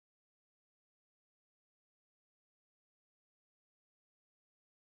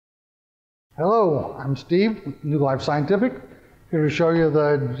Hello, I'm Steve with New Life Scientific, here to show you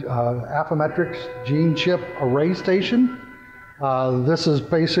the Affymetrix GeneChip Array Station. This is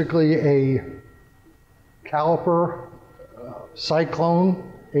basically a Caliper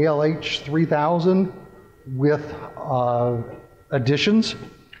SciClone ALH 3000 with additions.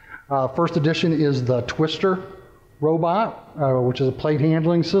 First addition is the twister robot, which is a plate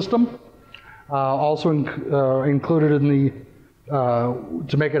handling system. Also included in the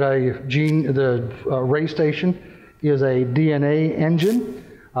to make it the array station is a DNA engine.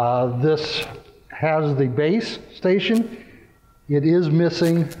 This has the base station. It is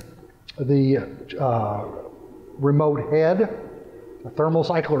missing the remote head, a thermal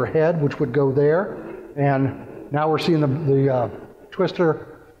cycler head, which would go there. And now we're seeing the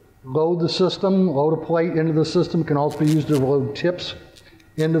twister load the system, load a plate into the system. It can also be used to load tips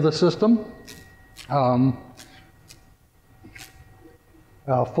into the system.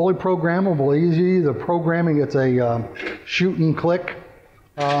 Fully programmable, easy. The programming, it's a shoot and click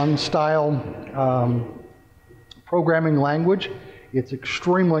style programming language. It's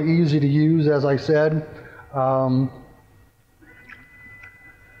extremely easy to use, as I said.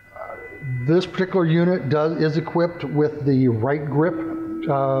 This particular unit is equipped with the right grip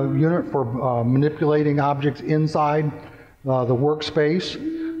unit for manipulating objects inside the workspace.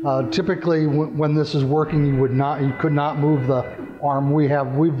 Typically, when this is working, you could not move the arm.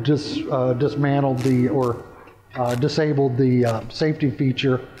 We've just dismantled disabled the safety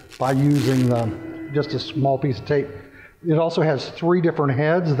feature by using just a small piece of tape. It also has 3 different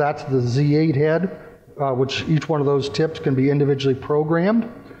heads. That's the Z8 head, which each one of those tips can be individually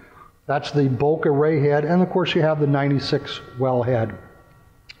programmed. That's the bulk array head, and of course you have the 96 well head.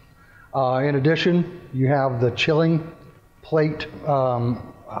 In addition, you have the chilling plate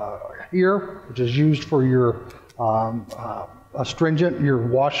here, which is used for your astringent, your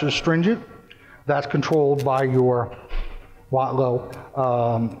wash astringent. That's controlled by your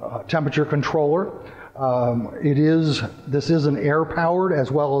Wattlow temperature controller. This is an air powered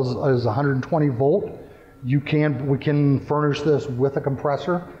as well as 120 volt. We can furnish this with a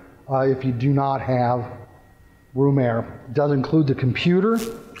compressor if you do not have room air. It does include the computer,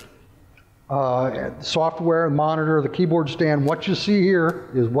 software, monitor, the keyboard stand. What you see here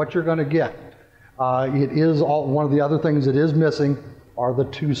is what you're going to get. One of the other things that is missing are the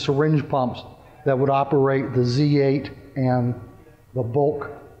 2 syringe pumps that would operate the Z8 and the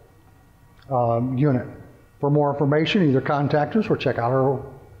bulk unit. For more information, either contact us or check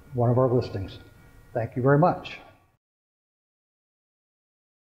out one of our listings. Thank you very much.